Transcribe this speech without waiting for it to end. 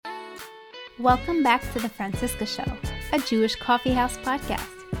Welcome back to the Francisca Show, a Jewish coffeehouse podcast,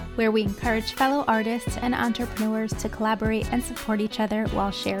 where we encourage fellow artists and entrepreneurs to collaborate and support each other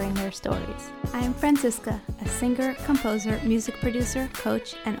while sharing their stories. I am Francisca, a singer, composer, music producer,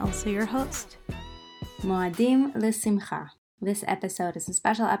 coach, and also your host. Moadim L'Simcha. This episode is a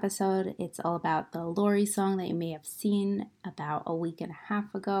special episode. It's all about the Lori song that you may have seen about a week and a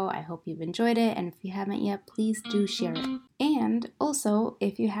half ago. I hope you've enjoyed it, and if you haven't yet, please do share it. And also,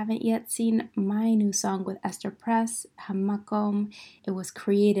 if you haven't yet seen my new song with Esther Press, Hamakom, it was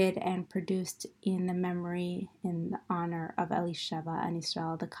created and produced in the honor of Elisheva and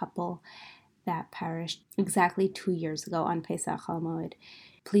Israel, the couple that perished exactly 2 years ago on Pesach HaMoed.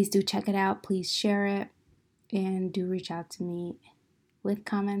 Please do check it out. Please share it. And do reach out to me with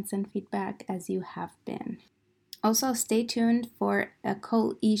comments and feedback as you have been. Also, stay tuned for a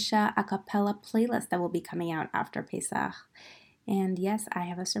Kol Isha a cappella playlist that will be coming out after Pesach. And yes, I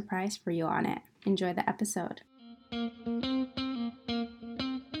have a surprise for you on it. Enjoy the episode.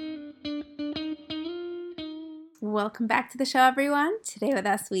 Welcome back to the show, everyone. Today with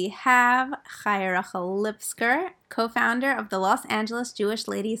us we have Chaya Rochel Lipsker, co-founder of the Los Angeles Jewish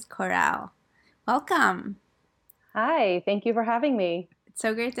Ladies Chorale. Welcome. Hi, thank you for having me. It's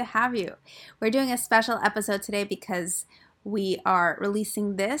so great to have you. We're doing a special episode today because we are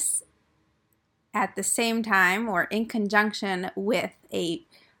releasing this at the same time or in conjunction with a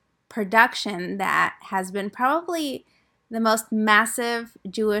production that has been probably the most massive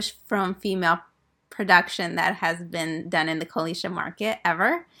Jewish from female production that has been done in the Kol Isha market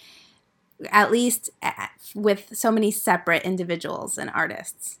ever, at least with so many separate individuals and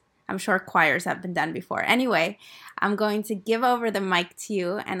artists. I'm sure choirs have been done before. Anyway, I'm going to give over the mic to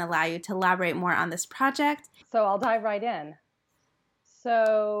you and allow you to elaborate more on this project. So I'll dive right in.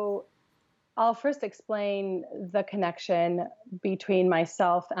 So I'll first explain the connection between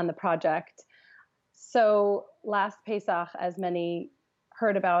myself and the project. So last Pesach, as many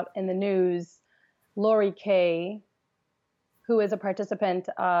heard about in the news, Lori K., who is a participant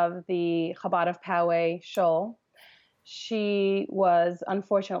of the Chabad of Poway Shul, she was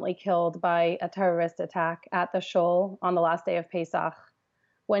unfortunately killed by a terrorist attack at the shul on the last day of Pesach.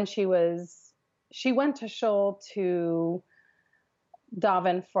 When she went to shul to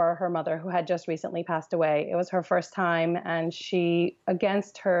daven for her mother, who had just recently passed away. It was her first time, and she,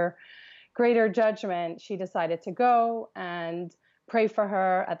 against her greater judgment, she decided to go and pray for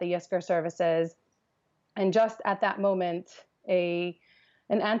her at the Lipsker services. And just at that moment,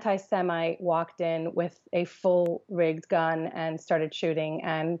 an anti-Semite walked in with a full rigged gun and started shooting.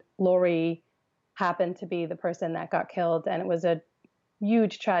 And Lori happened to be the person that got killed. And it was a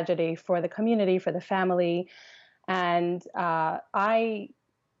huge tragedy for the community, for the family. And that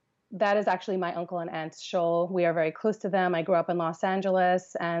is actually my uncle and aunt's shul. We are very close to them. I grew up in Los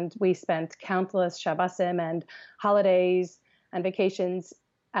Angeles, and we spent countless Shabbosim and holidays and vacations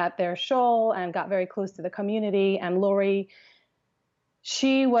at their shul and got very close to the community. And Lori,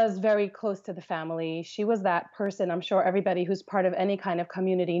 she was very close to the family. She was that person. I'm sure everybody who's part of any kind of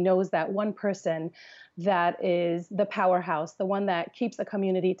community knows that one person that is the powerhouse, the one that keeps a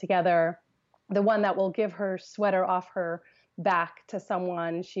community together, the one that will give her sweater off her back to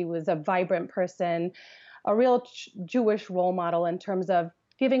someone. She was a vibrant person, a real Jewish role model in terms of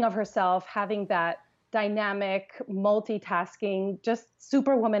giving of herself, having that dynamic, multitasking, just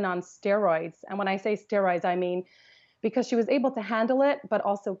superwoman on steroids. And when I say steroids, I mean because she was able to handle it, but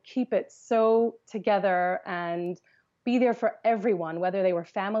also keep it so together and be there for everyone, whether they were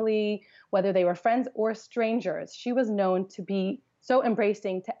family, whether they were friends or strangers. She was known to be so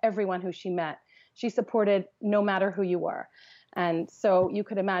embracing to everyone who she met. She supported no matter who you were. And so you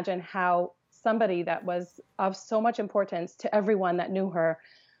could imagine how somebody that was of so much importance to everyone that knew her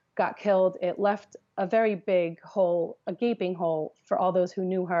got killed. It left a very big hole, a gaping hole for all those who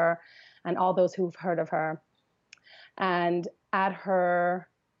knew her and all those who've heard of her. And at her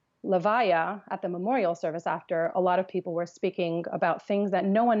levaya, at the memorial service after, a lot of people were speaking about things that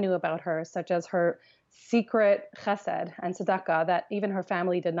no one knew about her, such as her secret chesed and tzedakah that even her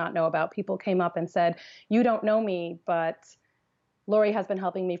family did not know about. People came up and said, "You don't know me, but Lori has been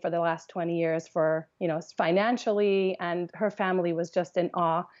helping me for the last 20 years for, financially," and her family was just in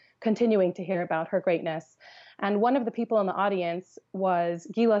awe, continuing to hear about her greatness. And one of the people in the audience was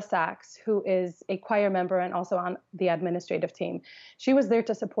Gila Sachs, who is a choir member and also on the administrative team. She was there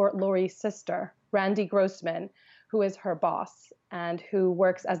to support Lori's sister, Randy Grossman, who is her boss and who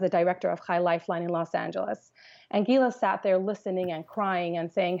works as the director of Chai Lifeline in Los Angeles. And Gila sat there listening and crying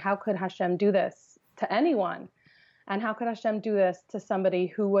and saying, how could Hashem do this to anyone? And how could Hashem do this to somebody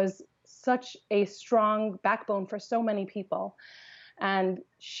who was such a strong backbone for so many people? And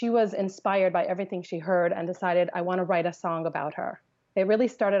she was inspired by everything she heard and decided, I want to write a song about her. It really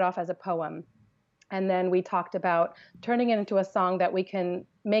started off as a poem. And then we talked about turning it into a song that we can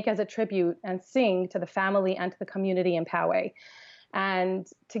make as a tribute and sing to the family and to the community in Poway. And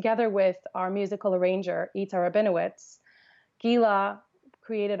together with our musical arranger, Ita Rabinowitz, Gila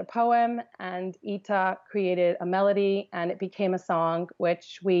created a poem and Ita created a melody, and it became a song,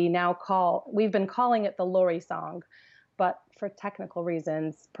 which we've been calling it the Lori song, but for technical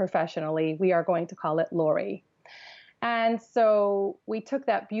reasons, professionally, we are going to call it Lori. And so we took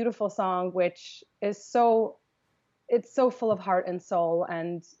that beautiful song, which is it's so full of heart and soul,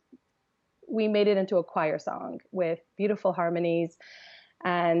 and we made it into a choir song with beautiful harmonies.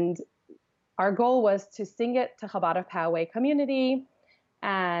 And our goal was to sing it to Chabad of Poway community,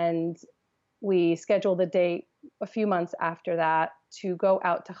 and we scheduled a date a few months after that to go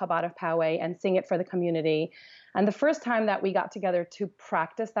out to Chabad of Poway and sing it for the community. And the first time that we got together to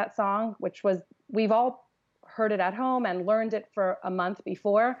practice that song, which was, we've all heard it at home and learned it for a month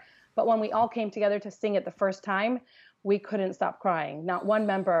before, but when we all came together to sing it the first time, we couldn't stop crying. Not one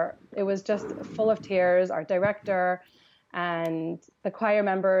member. It was just full of tears. Our director and the choir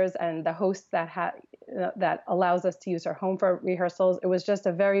members and the host that allows us to use her home for rehearsals. It was just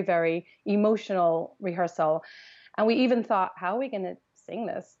a very, very emotional rehearsal. And we even thought, how are we going to sing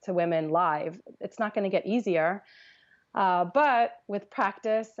this to women live? It's not going to get easier. But with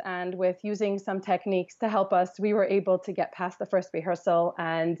practice and with using some techniques to help us, we were able to get past the first rehearsal.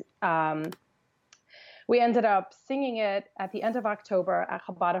 And we ended up singing it at the end of October at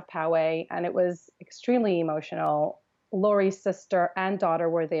Chabad of Poway. And it was extremely emotional. Lori's sister and daughter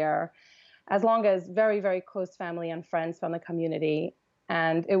were there, as long as very, very close family and friends from the community.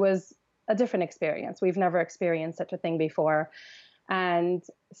 And it was a different experience. We've never experienced such a thing before. And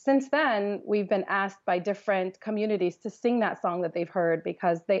since then, we've been asked by different communities to sing that song that they've heard,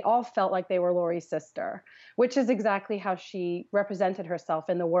 because they all felt like they were Lori's sister, which is exactly how she represented herself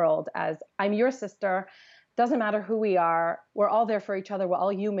in the world, as I'm your sister. Doesn't matter who we are. We're all there for each other. We're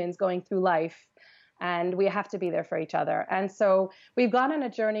all humans going through life, and we have to be there for each other. And so we've gone on a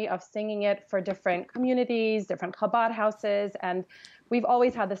journey of singing it for different communities, different Chabad houses, and we've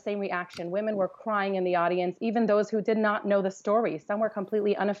always had the same reaction. Women were crying in the audience, even those who did not know the story. Some were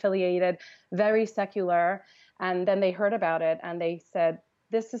completely unaffiliated, very secular, and then they heard about it and they said,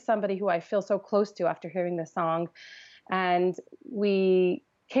 this is somebody who I feel so close to after hearing this song. And we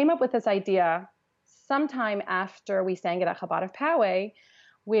came up with this idea sometime after we sang it at Chabad of Poway,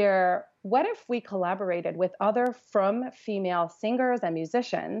 where what if we collaborated with other frum female singers and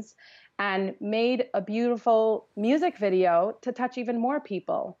musicians and made a beautiful music video to touch even more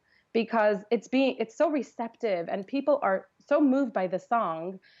people, because it's so receptive and people are so moved by the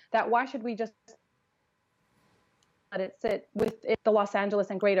song that why should we just let it sit with the Los Angeles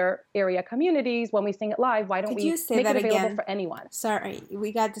and greater area communities when we sing it live? Why don't we make it available for anyone? Sorry,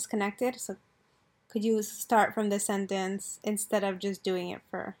 we got disconnected. So could you start from the sentence instead of just doing it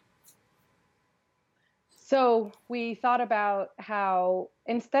for... So we thought about how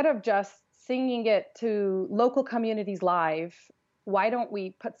instead of just singing it to local communities live, why don't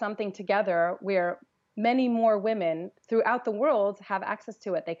we put something together where many more women throughout the world have access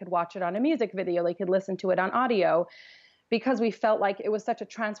to it? They could watch it on a music video. They could listen to it on audio, because we felt like it was such a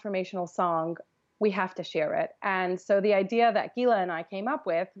transformational song. We have to share it. And so the idea that Gila and I came up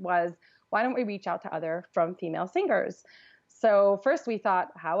with was, why don't we reach out to other frum female singers? So first we thought,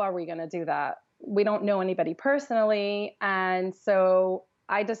 how are we going to do that? We don't know anybody personally. And so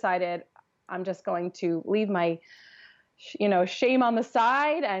I decided I'm just going to leave my, shame on the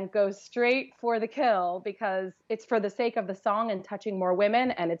side and go straight for the kill, because it's for the sake of the song and touching more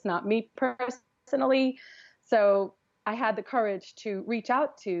women, and it's not me personally. So I had the courage to reach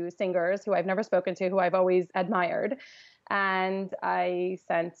out to singers who I've never spoken to, who I've always admired. And I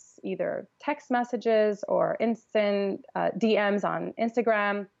sent either text messages or instant DMs on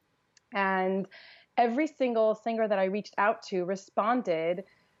Instagram. And every single singer that I reached out to responded,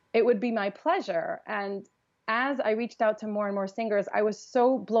 it would be my pleasure. And as I reached out to more and more singers, I was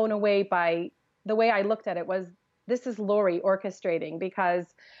so blown away by the way I looked at it was, this is Lori orchestrating, because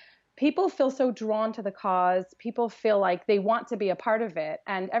people feel so drawn to the cause. People feel like they want to be a part of it.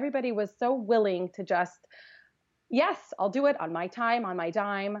 And everybody was so willing to just, yes, I'll do it on my time, on my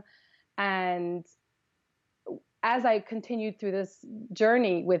dime. And as I continued through this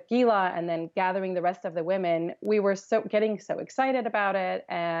journey with Gila and then gathering the rest of the women, we were getting so excited about it.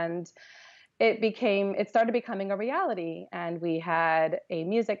 And it started becoming a reality. And we had a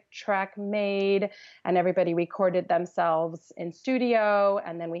music track made and everybody recorded themselves in studio.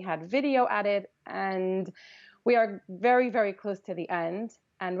 And then we had video added, and we are very, very close to the end.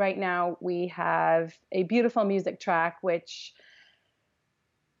 And right now we have a beautiful music track, which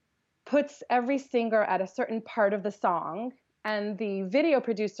puts every singer at a certain part of the song. And the video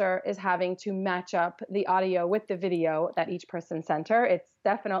producer is having to match up the audio with the video that each person sent her. It's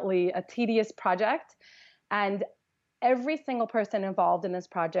definitely a tedious project. And every single person involved in this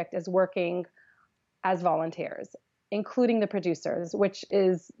project is working as volunteers, including the producers, which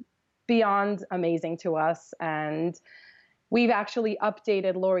is beyond amazing to us. And we've actually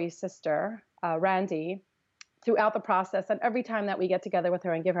updated Lori's sister, Randy, throughout the process. And every time that we get together with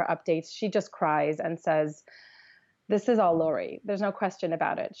her and give her updates, she just cries and says, this is all Lori. There's no question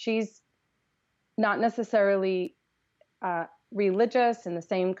about it. She's not necessarily religious in the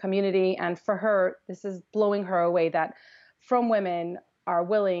same community. And for her, this is blowing her away that From Women are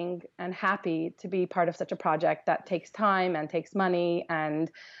willing and happy to be part of such a project that takes time and takes money,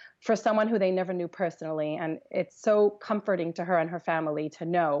 and for someone who they never knew personally. And it's so comforting to her and her family to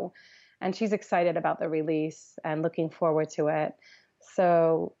know. And she's excited about the release and looking forward to it.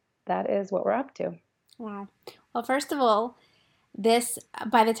 So that is what we're up to. Wow. Well, first of all,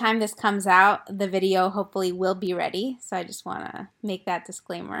 by the time this comes out, the video hopefully will be ready. So I just want to make that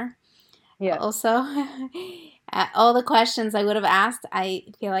disclaimer. Yeah. Also, all the questions I would have asked, I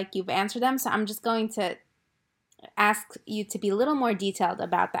feel like you've answered them. So I'm just going to ask you to be a little more detailed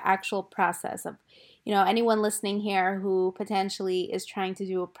about the actual process of, anyone listening here who potentially is trying to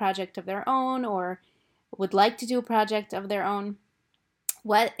do a project of their own or would like to do a project of their own.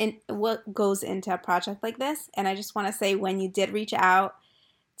 What goes into a project like this? And I just want to say, when you did reach out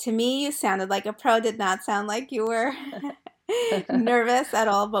to me, you sounded like a pro. Did not sound like you were nervous at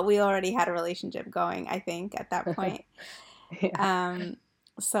all. But we already had a relationship going, I think, at that point. Yeah.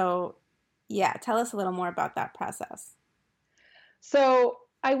 So, yeah, tell us a little more about that process. So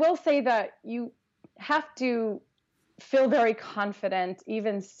I will say that you have to feel very confident,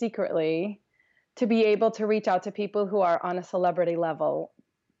 even secretly, to be able to reach out to people who are on a celebrity level.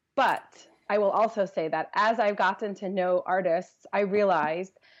 But I will also say that as I've gotten to know artists, I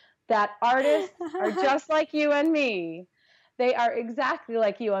realized that artists are just like you and me. They are exactly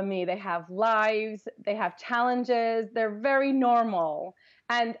like you and me. They have lives, they have challenges, they're very normal.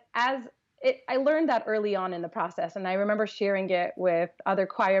 And I learned that early on in the process, and I remember sharing it with other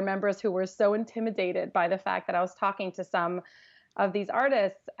choir members who were so intimidated by the fact that I was talking to some of these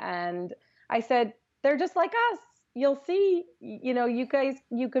artists, and I said, they're just like us. You'll see,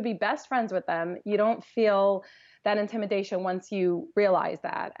 you could be best friends with them. You don't feel that intimidation once you realize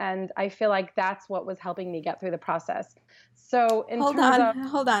that. And I feel like that's what was helping me get through the process. So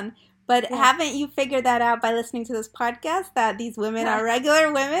hold on. But yeah. Haven't you figured that out by listening to this podcast, that these women are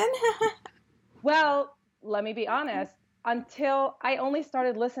regular women? Well, let me be honest. Until I only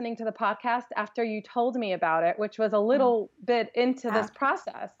started listening to the podcast after you told me about it, which was a little bit into this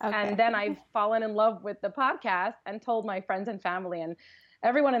process. Okay. And then I've fallen in love with the podcast and told my friends and family and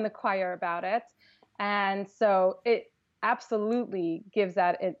everyone in the choir about it. And so it absolutely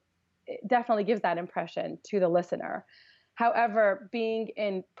it definitely gives that impression to the listener. However, being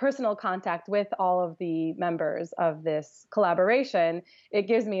in personal contact with all of the members of this collaboration, it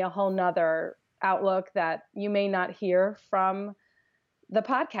gives me a whole nother outlook that you may not hear from the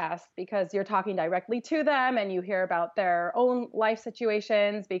podcast, because you're talking directly to them and you hear about their own life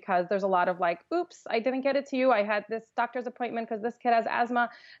situations, because there's a lot of like, oops, I didn't get it to you. I had this doctor's appointment because this kid has asthma.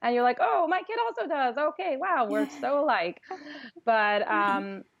 And you're like, oh, my kid also does. Okay, wow, we're so alike. But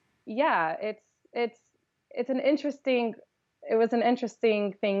yeah, it was an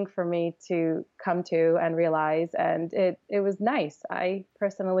interesting thing for me to come to and realize, and it was nice. I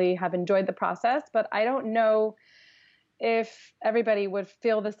personally have enjoyed the process, but I don't know if everybody would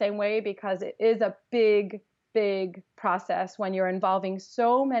feel the same way, because it is a big, big process when you're involving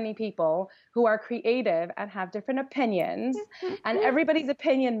so many people who are creative and have different opinions, and everybody's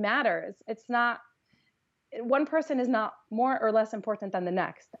opinion matters. It's not, one person is not more or less important than the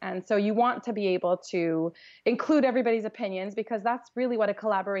next. And so you want to be able to include everybody's opinions, because that's really what a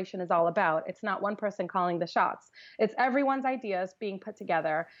collaboration is all about. It's not one person calling the shots. It's everyone's ideas being put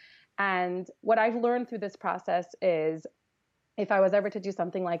together. And what I've learned through this process is, if I was ever to do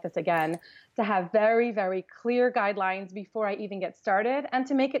something like this again, to have very, very clear guidelines before I even get started, and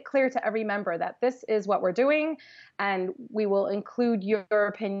to make it clear to every member that this is what we're doing, and we will include your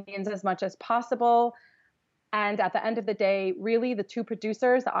opinions as much as possible. And at the end of the day, really the two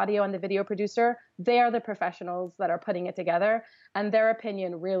producers, the audio and the video producer, they are the professionals that are putting it together. And their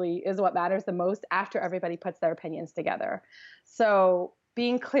opinion really is what matters the most after everybody puts their opinions together. So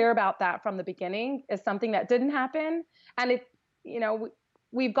being clear about that from the beginning is something that didn't happen. And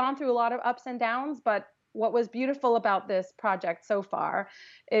we've gone through a lot of ups and downs, but what was beautiful about this project so far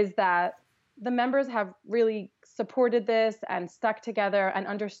is that the members have really supported this and stuck together and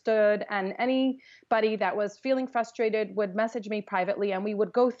understood. And anybody that was feeling frustrated would message me privately and we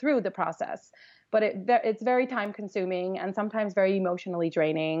would go through the process. But it's very time consuming and sometimes very emotionally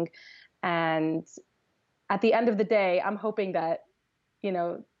draining. And at the end of the day, I'm hoping that,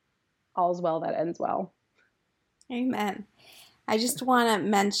 all's well that ends well. Amen. I just want to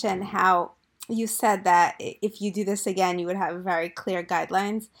mention how you said that if you do this again, you would have very clear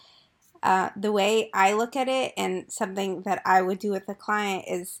guidelines. The way I look at it, and something that I would do with a client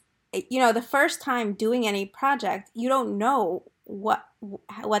is, the first time doing any project, you don't know what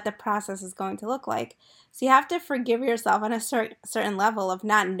the process is going to look like. So you have to forgive yourself on a certain level of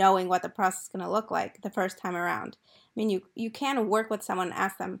not knowing what the process is going to look like the first time around. I mean, you can work with someone and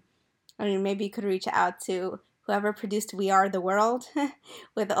ask them. I mean, maybe you could reach out to whoever produced We Are the World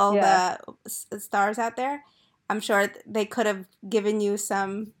with all the stars out there. I'm sure they could have given you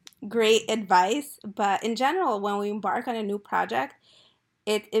some great advice, but in general, when we embark on a new project,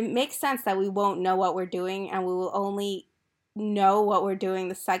 it makes sense that we won't know what we're doing, and we will only know what we're doing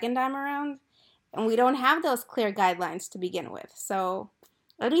the second time around, and we don't have those clear guidelines to begin with. So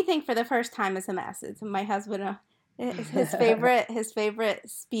anything for the first time is a mess. It's my husband, his favorite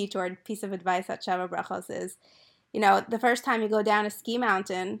speech or piece of advice at Sheva Brachos is, the first time you go down a ski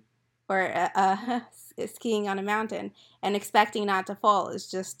mountain or skiing on a mountain and expecting not to fall is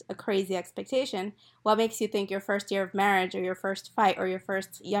just a crazy expectation. What makes you think your first year of marriage or your first fight or your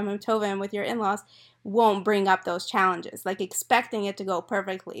first Yom Tovim with your in-laws won't bring up those challenges? Like, expecting it to go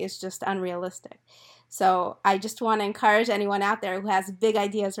perfectly is just unrealistic. So I just want to encourage anyone out there who has big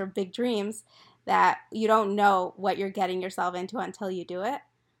ideas or big dreams that you don't know what you're getting yourself into until you do it.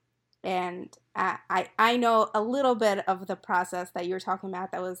 And I know a little bit of the process that you're talking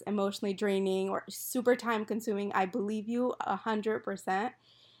about that was emotionally draining or super time consuming. I believe you 100%.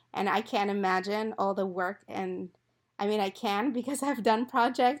 And I can't imagine all the work. And I mean, I can, because I've done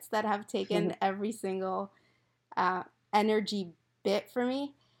projects that have taken every single energy bit for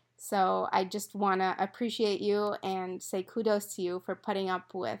me. So I just want to appreciate you and say kudos to you for putting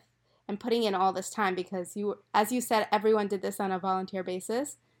up with and putting in all this time, because you, as you said, everyone did this on a volunteer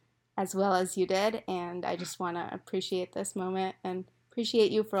basis as well as you did, and I just want to appreciate this moment and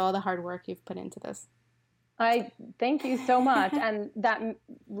appreciate you for all the hard work you've put into this. I thank you so much. And that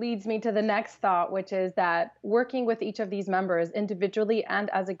leads me to the next thought, which is that working with each of these members individually and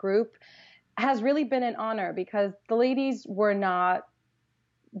as a group has really been an honor, because the ladies were not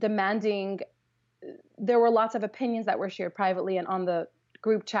demanding. There were lots of opinions that were shared privately and on the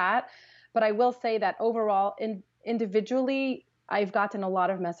group chat, but I will say that overall, individually, I've gotten a lot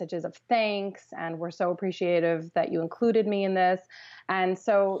of messages of thanks, and we're so appreciative that you included me in this. And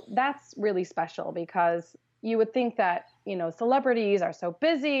so that's really special, because you would think that, celebrities are so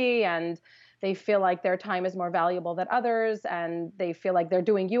busy and they feel like their time is more valuable than others, and they feel like they're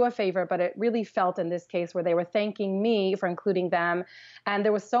doing you a favor. But it really felt in this case where they were thanking me for including them. And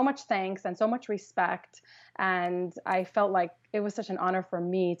there was so much thanks and so much respect. And I felt like it was such an honor for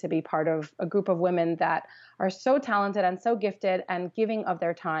me to be part of a group of women that are so talented and so gifted and giving of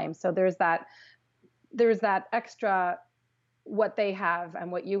their time. So there's that extra, what they have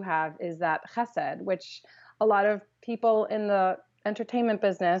and what you have is that chesed, which a lot of people in the entertainment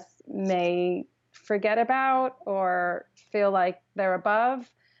business may forget about or feel like they're above.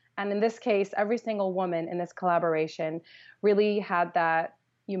 And in this case, every single woman in this collaboration really had that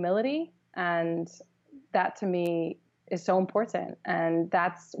humility, and that to me is so important. And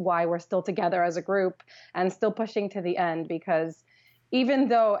that's why we're still together as a group and still pushing to the end, because even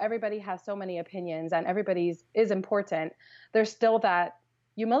though everybody has so many opinions and everybody's is important, there's still that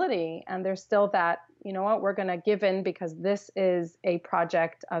humility, and there's still that, we're going to give in, because this is a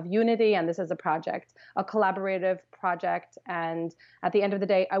project of unity, and this is a collaborative project. And at the end of the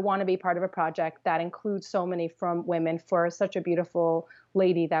day, I want to be part of a project that includes so many from women for such a beautiful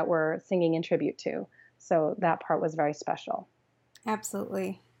lady that we're singing in tribute to. So that part was very special.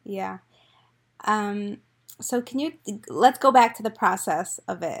 Absolutely. Yeah. So let's go back to the process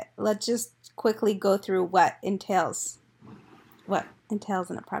of it. Let's just quickly go through what entails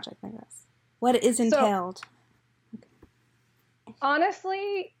in a project like this. What is entailed? So,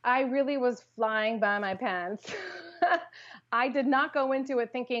 honestly, I really was flying by my pants. I did not go into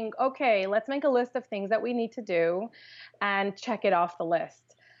it thinking, okay, let's make a list of things that we need to do and check it off the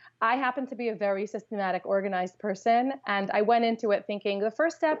list. I happen to be a very systematic, organized person, and I went into it thinking the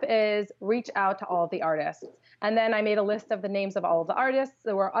first step is reach out to all of the artists. And then I made a list of the names of all of the artists.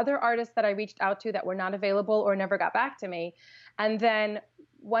 There were other artists that I reached out to that were not available or never got back to me. And then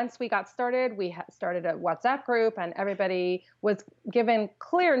once we got started, we started a WhatsApp group, and everybody was given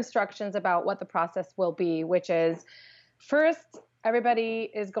clear instructions about what the process will be, which is first,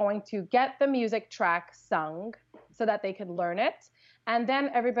 everybody is going to get the music track sung so that they can learn it. And then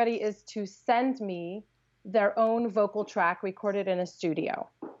everybody is to send me their own vocal track recorded in a studio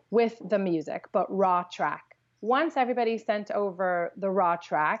with the music, but raw track. Once everybody sent over the raw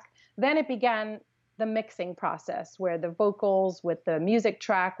track, then it began the mixing process where the vocals with the music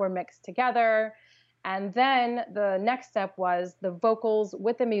track were mixed together. And then the next step was the vocals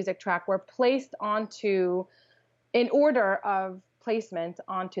with the music track were placed onto, in order of placement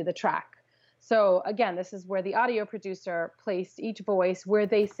onto the track. So again, this is where the audio producer placed each voice where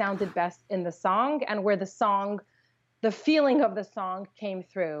they sounded best in the song and where the feeling of the song came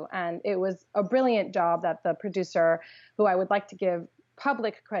through. And it was a brilliant job that the producer, who I would like to give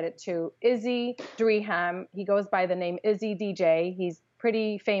public credit to, Izzy Dreham. He goes by the name Izzy DJ. He's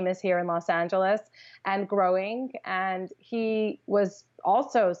pretty famous here in Los Angeles and growing. And he was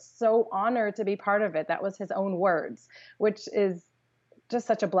also so honored to be part of it. That was his own words, which is just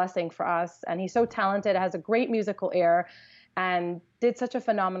such a blessing for us. And he's so talented, has a great musical ear, and did such a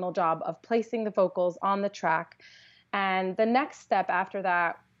phenomenal job of placing the vocals on the track. And the next step after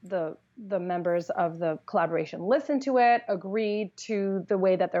that, the members of the collaboration listened to it, agreed to the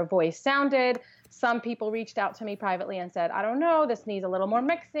way that their voice sounded. Some people reached out to me privately and said, I don't know, this needs a little more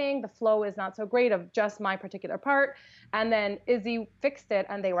mixing. The flow is not so great of just my particular part. And then Izzy fixed it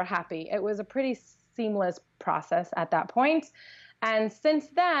and they were happy. It was a pretty seamless process at that point. And since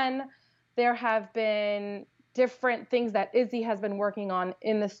then, there have been different things that Izzy has been working on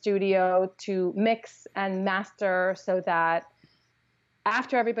in the studio to mix and master so that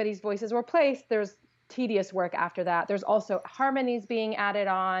after everybody's voices were placed, there's tedious work after that. There's also harmonies being added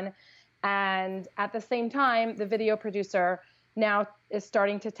on. And at the same time, the video producer now is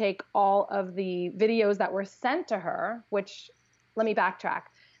starting to take all of the videos that were sent to her, which, let me backtrack.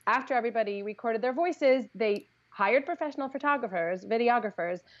 After everybody recorded their voices, they hired professional photographers,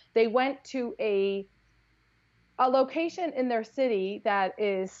 videographers. They went to a location in their city that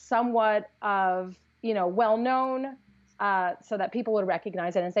is somewhat of, well-known, so that people would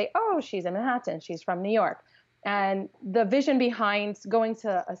recognize it and say, oh, she's in Manhattan, she's from New York. And the vision behind going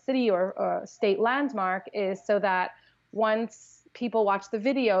to a city or a state landmark is so that once people watch the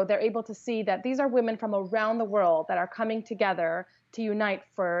video, they're able to see that these are women from around the world that are coming together to unite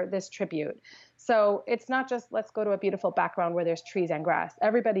for this tribute. So it's not just let's go to a beautiful background where there's trees and grass.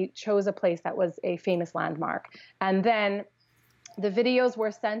 Everybody chose a place that was a famous landmark. And then the videos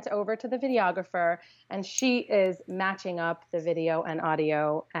were sent over to the videographer, and she is matching up the video and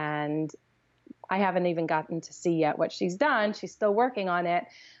audio. And I haven't even gotten to see yet what she's done. She's still working on it.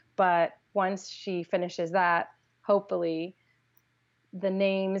 But once she finishes that, hopefully the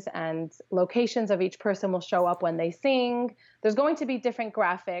names and locations of each person will show up when they sing. There's going to be different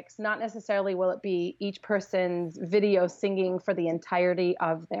graphics. Not necessarily will it be each person's video singing for the entirety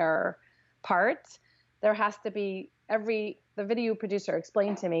of their part. There has to be the video producer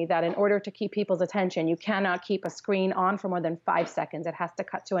explained to me that in order to keep people's attention, you cannot keep a screen on for more than 5 seconds. It has to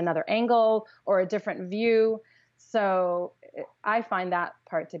cut to another angle or a different view. So I find that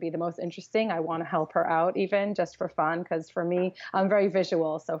part to be the most interesting. I want to help her out even just for fun, because for me, I'm very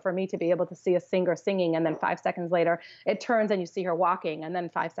visual. So for me to be able to see a singer singing and then 5 seconds later it turns and you see her walking, and then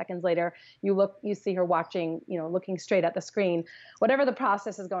 5 seconds later you see her watching, looking straight at the screen. Whatever the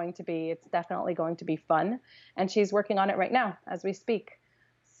process is going to be, it's definitely going to be fun. And she's working on it right now as we speak.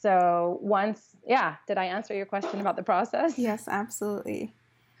 So did I answer your question about the process? Yes, absolutely.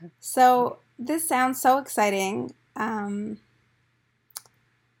 So this sounds so exciting.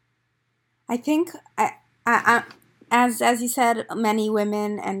 I think, as you said, many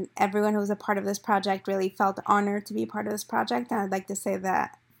women and everyone who was a part of this project really felt honored to be part of this project. And I'd like to say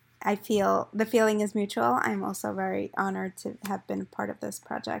that I feel the feeling is mutual. I'm also very honored to have been part of this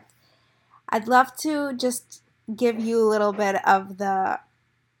project. I'd love to just give you a little bit of the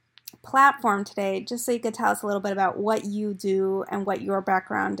platform today, just so you could tell us a little bit about what you do and what your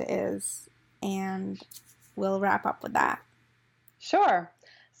background is, and we'll wrap up with that. Sure.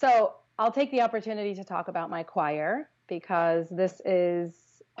 So I'll take the opportunity to talk about my choir, because this is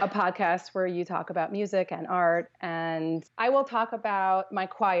a podcast where you talk about music and art, and I will talk about my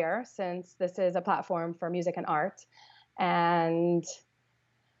choir since this is a platform for music and art. And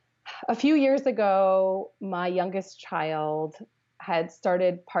a few years ago, my youngest child had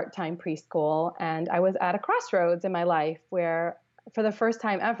started part-time preschool, and I was at a crossroads in my life where for the first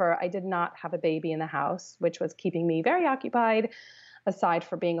time ever, I did not have a baby in the house, which was keeping me very occupied aside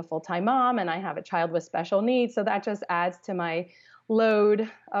for being a full-time mom, and I have a child with special needs. So that just adds to my load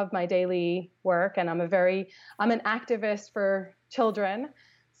of my daily work. And I'm an activist for children.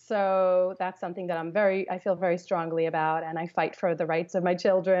 So that's something that I feel very strongly about. And I fight for the rights of my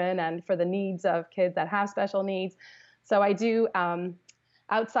children and for the needs of kids that have special needs. So I do,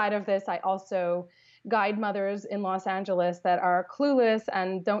 outside of this, I also guide mothers in Los Angeles that are clueless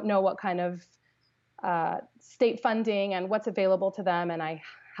and don't know what kind of state funding and what's available to them. And I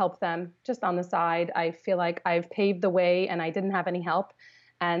help them just on the side. I feel like I've paved the way and I didn't have any help.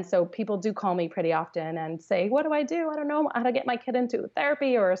 And so people do call me pretty often and say, what do? I don't know how to get my kid into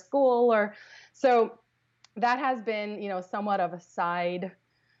therapy or a school. So that has been, somewhat of a side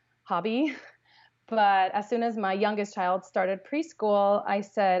hobby. But as soon as my youngest child started preschool, I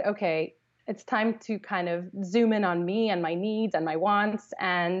said, okay, it's time to kind of zoom in on me and my needs and my wants.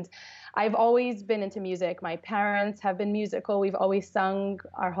 And I've always been into music. My parents have been musical. We've always sung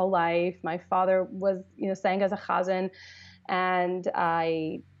our whole life. My father was, sang as a chazan, and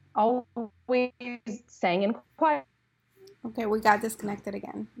I always sang in choir. Okay, we got disconnected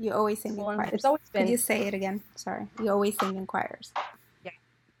again. You always sing in choirs. It's always been. Could you say it again? Sorry. You always sing in choirs. Yeah.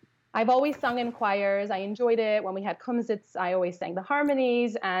 I've always sung in choirs. I enjoyed it. When we had kumsitz, I always sang the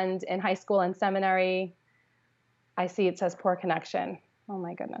harmonies. And in high school and seminary, I see it says poor connection. Oh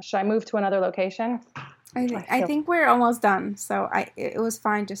my goodness. Should I move to another location? I think we're almost done. So it was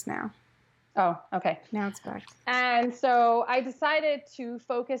fine just now. Oh, okay. Now it's back. And so I decided to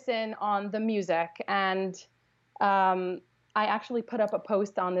focus in on the music. And I actually put up a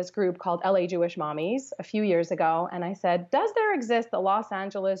post on this group called LA Jewish Mommies a few years ago. And I said, does there exist a Los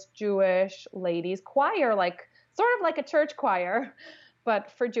Angeles Jewish ladies choir, sort of like a church choir,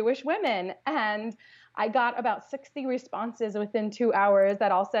 but for Jewish women? And I got about 60 responses within 2 hours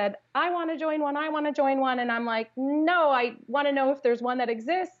that all said, I want to join one. I want to join one. And I'm like, no, I want to know if there's one that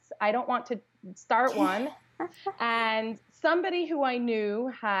exists. I don't want to start one. And somebody who I knew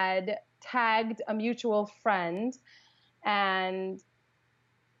had tagged a mutual friend, and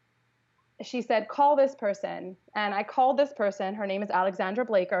she said, call this person. And I called this person. Her name is Alexandra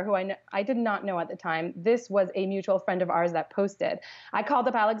Blaker, who I did not know at the time. This was a mutual friend of ours that posted. I called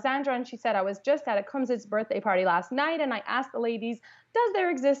up Alexandra, and she said, I was just at a kumsitz birthday party last night, and I asked the ladies, does there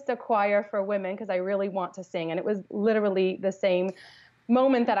exist a choir for women? Because I really want to sing. And it was literally the same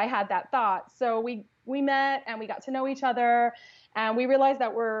moment that I had that thought. So we met and we got to know each other, and we realized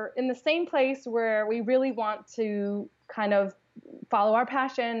that we're in the same place where we really want to kind of follow our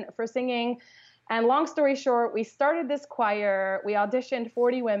passion for singing. And long story short, we started this choir. We auditioned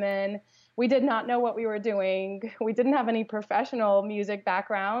 40 women. We did not know what we were doing. We didn't have any professional music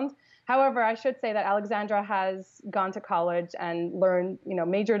background. However, I should say that Alexandra has gone to college and learned,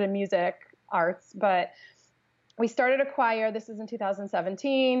 majored in music arts. But we started a choir. This is in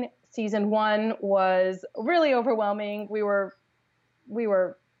 2017. Season 1 was really overwhelming. We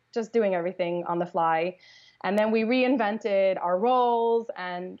were just doing everything on the fly. And then we reinvented our roles.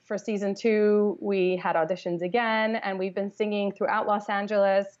 And for season 2, we had auditions again. And we've been singing throughout Los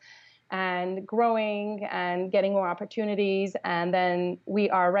Angeles and growing and getting more opportunities. And then we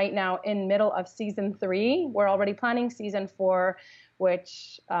are right now in middle of season 3. We're already planning season 4,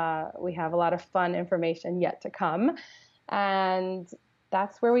 which we have a lot of fun information yet to come. And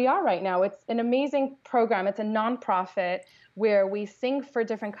that's where we are right now. It's an amazing program. It's a nonprofit where we sing for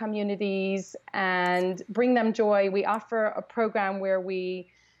different communities and bring them joy. We offer a program where we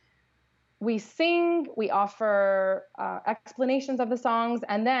sing, we offer explanations of the songs,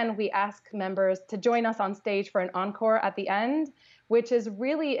 and then we ask members to join us on stage for an encore at the end, which is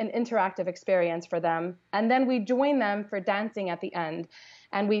really an interactive experience for them. And then we join them for dancing at the end.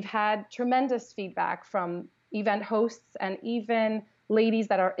 And we've had tremendous feedback from event hosts and even ladies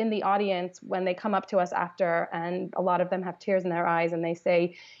that are in the audience when they come up to us after, and a lot of them have tears in their eyes and they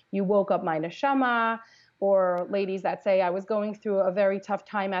say, you woke up my neshama, or ladies that say, I was going through a very tough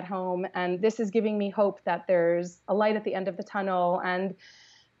time at home and this is giving me hope that there's a light at the end of the tunnel. And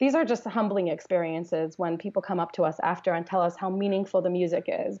these are just humbling experiences when people come up to us after and tell us how meaningful the music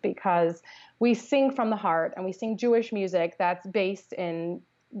is, because we sing from the heart and we sing Jewish music that's based in,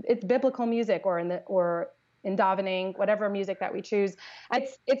 it's biblical music or in davening, whatever music that we choose.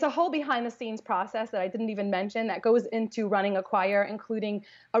 It's a whole behind the scenes process that I didn't even mention that goes into running a choir, including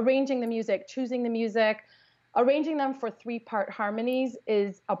arranging the music, choosing the music. Arranging them for 3-part harmonies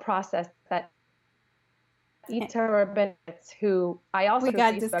is a process that Ita Rabinowitz, who I also we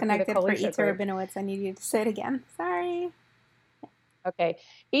got disconnected for Ita Rabinowitz. I need you to say it again. Sorry. Okay.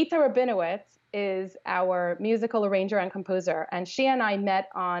 Ita Rabinowitz is our musical arranger and composer, and she and I met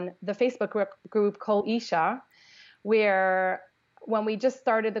on the Facebook group Kol Isha, where when we just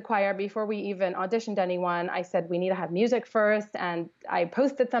started the choir, before we even auditioned anyone, I said, we need to have music first. And I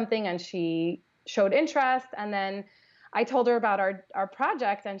posted something and she showed interest. And then I told her about our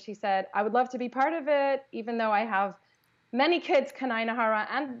project and she said, I would love to be part of it, even though I have many kids, Kanainahara,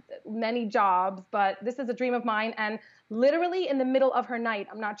 and many jobs, but this is a dream of mine. And literally in the middle of her night,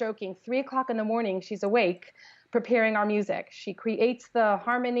 I'm not joking, 3 o'clock in the morning, she's awake preparing our music. She creates the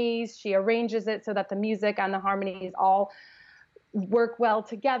harmonies, she arranges it so that the music and the harmonies all work well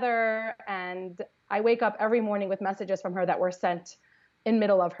together. And I wake up every morning with messages from her that were sent in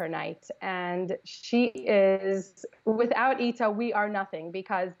middle of her night. And she is, without Ita, we are nothing,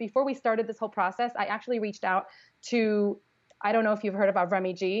 because before we started this whole process, I actually reached out to, I don't know if you've heard of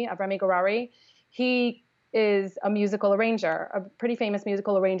Avremi Gorari. He is a musical arranger, a pretty famous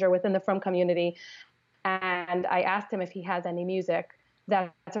musical arranger within the Frum community. And I asked him if he has any music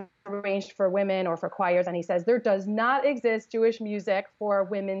that's arranged for women or for choirs. And he says, there does not exist Jewish music for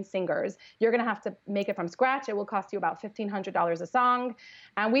women singers. You're going to have to make it from scratch. It will cost you about $1,500 a song.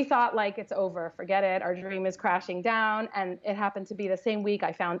 And we thought, like, it's over. Forget it. Our dream is crashing down. And it happened to be the same week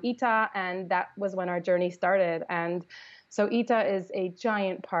I found Ita. And that was when our journey started. And so Ita is a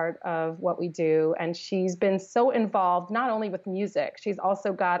giant part of what we do. And she's been so involved, not only with music, she's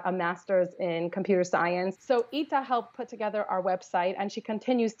also got a master's in computer science. So Ita helped put together our website, and she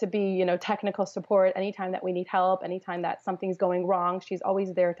continues to be, technical support anytime that we need help, anytime that something's going wrong. She's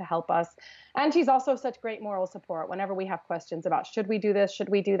always there to help us. And she's also such great moral support whenever we have questions about, should we do this? Should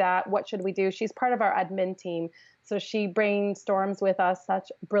we do that? What should we do? She's part of our admin team. So she brainstorms with us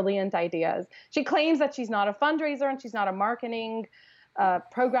such brilliant ideas. She claims that she's not a fundraiser and she's not a marketing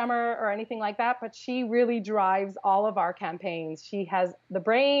programmer or anything like that, but she really drives all of our campaigns. She has the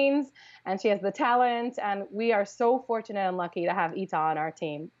brains and she has the talent, and we are so fortunate and lucky to have Ita on our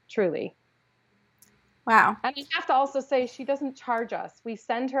team, truly. Wow. And I have to also say, she doesn't charge us. We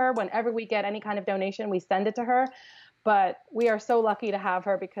send her, whenever we get any kind of donation, we send it to her. But we are so lucky to have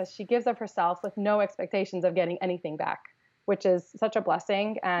her because she gives of herself with no expectations of getting anything back, which is such a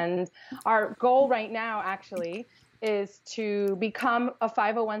blessing. And our goal right now, actually, is to become a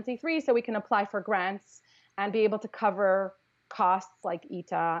 501c3 so we can apply for grants and be able to cover costs like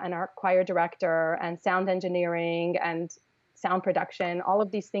Ita and our choir director and sound engineering and sound production. All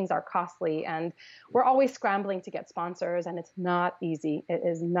of these things are costly, and we're always scrambling to get sponsors, and it's not easy. It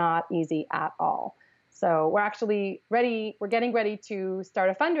is not easy at all. So we're actually ready. We're getting ready to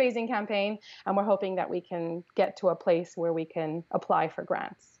start a fundraising campaign, and we're hoping that we can get to a place where we can apply for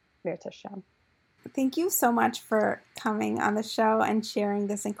grants. Thank you so much for coming on the show and sharing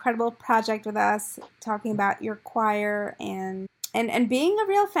this incredible project with us, talking about your choir and being a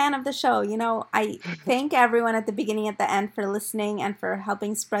real fan of the show. I thank everyone at the beginning, at the end, for listening and for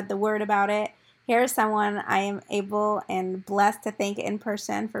helping spread the word about it. Here's someone I am able and blessed to thank in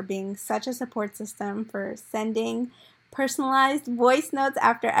person for being such a support system, for sending personalized voice notes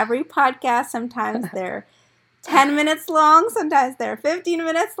after every podcast. Sometimes they're 10 minutes long, sometimes they're 15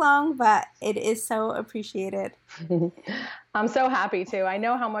 minutes long, but it is so appreciated. I'm so happy to. I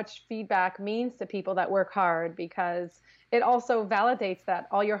know how much feedback means to people that work hard, because it also validates that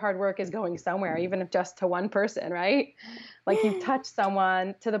all your hard work is going somewhere, even if just to one person, right? Like, you've touched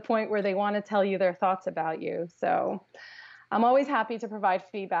someone to the point where they want to tell you their thoughts about you. So I'm always happy to provide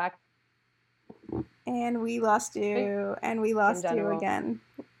feedback. And we lost you, and we lost you again.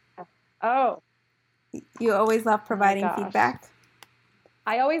 Oh. You always love providing feedback.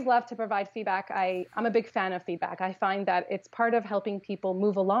 I always love to provide feedback. I'm a big fan of feedback. I find that it's part of helping people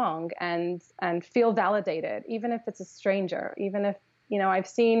move along and feel validated, even if it's a stranger, even if, I've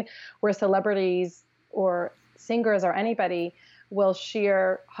seen where celebrities or singers or anybody will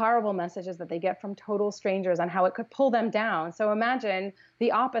share horrible messages that they get from total strangers and how it could pull them down. So imagine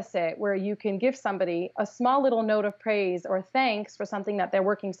the opposite, where you can give somebody a small little note of praise or thanks for something that they're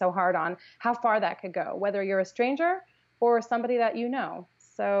working so hard on, how far that could go, whether you're a stranger or somebody that you know.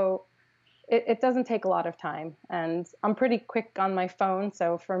 So it doesn't take a lot of time. And I'm pretty quick on my phone.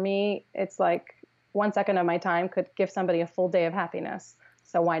 So for me, it's like 1 second of my time could give somebody a full day of happiness.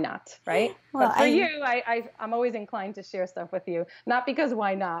 So why not, right? Well, but for you, I'm always inclined to share stuff with you. Not because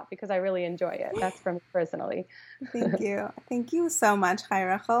why not, because I really enjoy it. That's for me personally. Thank you. Thank you so much,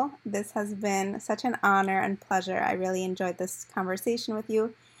 Rochel. This has been such an honor and pleasure. I really enjoyed this conversation with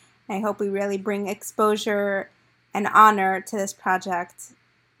you. I hope we really bring exposure and honor to this project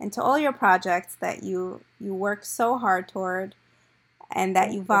and to all your projects that you work so hard toward, and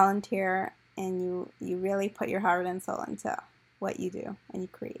that you volunteer and you really put your heart and soul into what you do and you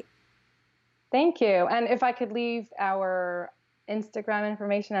create. Thank you. And if I could leave our Instagram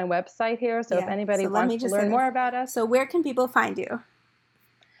information and website here. So if anybody wants to learn more about us. So where can people find you?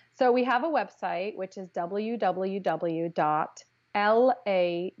 So we have a website, which is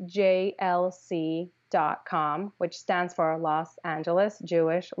www.lajlc.com, which stands for Los Angeles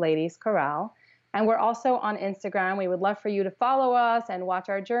Jewish Ladies Chorale. And we're also on Instagram. We would love for you to follow us and watch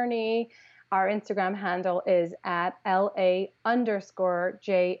our journey. Our Instagram handle is at LA_JLC.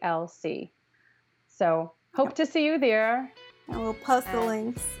 So hope to see you there. And we'll post the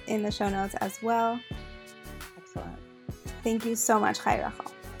links in the show notes as well. Excellent. Thank you so much, Chaya.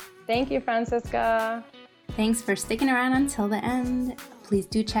 Thank you, Francisca. Thanks for sticking around until the end. Please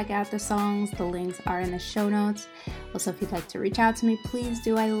do check out the songs. The links are in the show notes. Also, if you'd like to reach out to me, please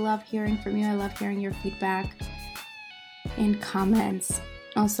do. I love hearing from you. I love hearing your feedback and comments.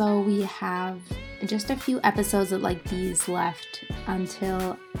 Also, we have just a few episodes like these left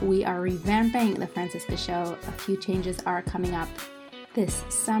until we are revamping the Francisca Show. A few changes are coming up this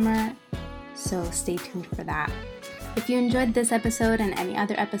summer, so stay tuned for that. If you enjoyed this episode and any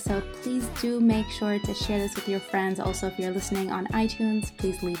other episode, please do make sure to share this with your friends. Also, if you're listening on iTunes,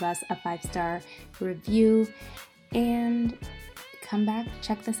 please leave us a 5-star review and come back,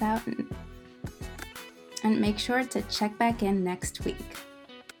 check this out, and make sure to check back in next week.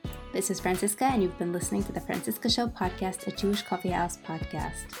 This is Francisca, and you've been listening to the Francisca Show podcast, a Jewish coffee house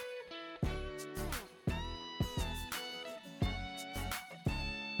podcast.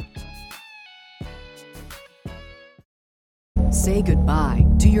 Say goodbye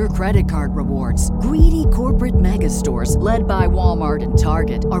to your credit card rewards. Greedy corporate mega stores, led by Walmart and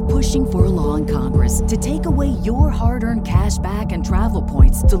Target, are pushing for a law in Congress to take away your hard-earned cash back and travel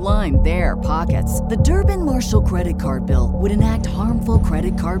points to line their pockets. The Durbin-Marshall credit card bill would enact harmful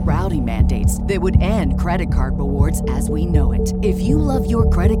credit card routing mandates that would end credit card rewards as we know it. If you love your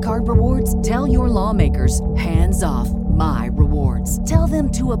credit card rewards, tell your lawmakers, hands off my rewards. Tell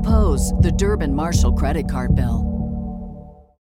them to oppose the Durbin-Marshall credit card bill.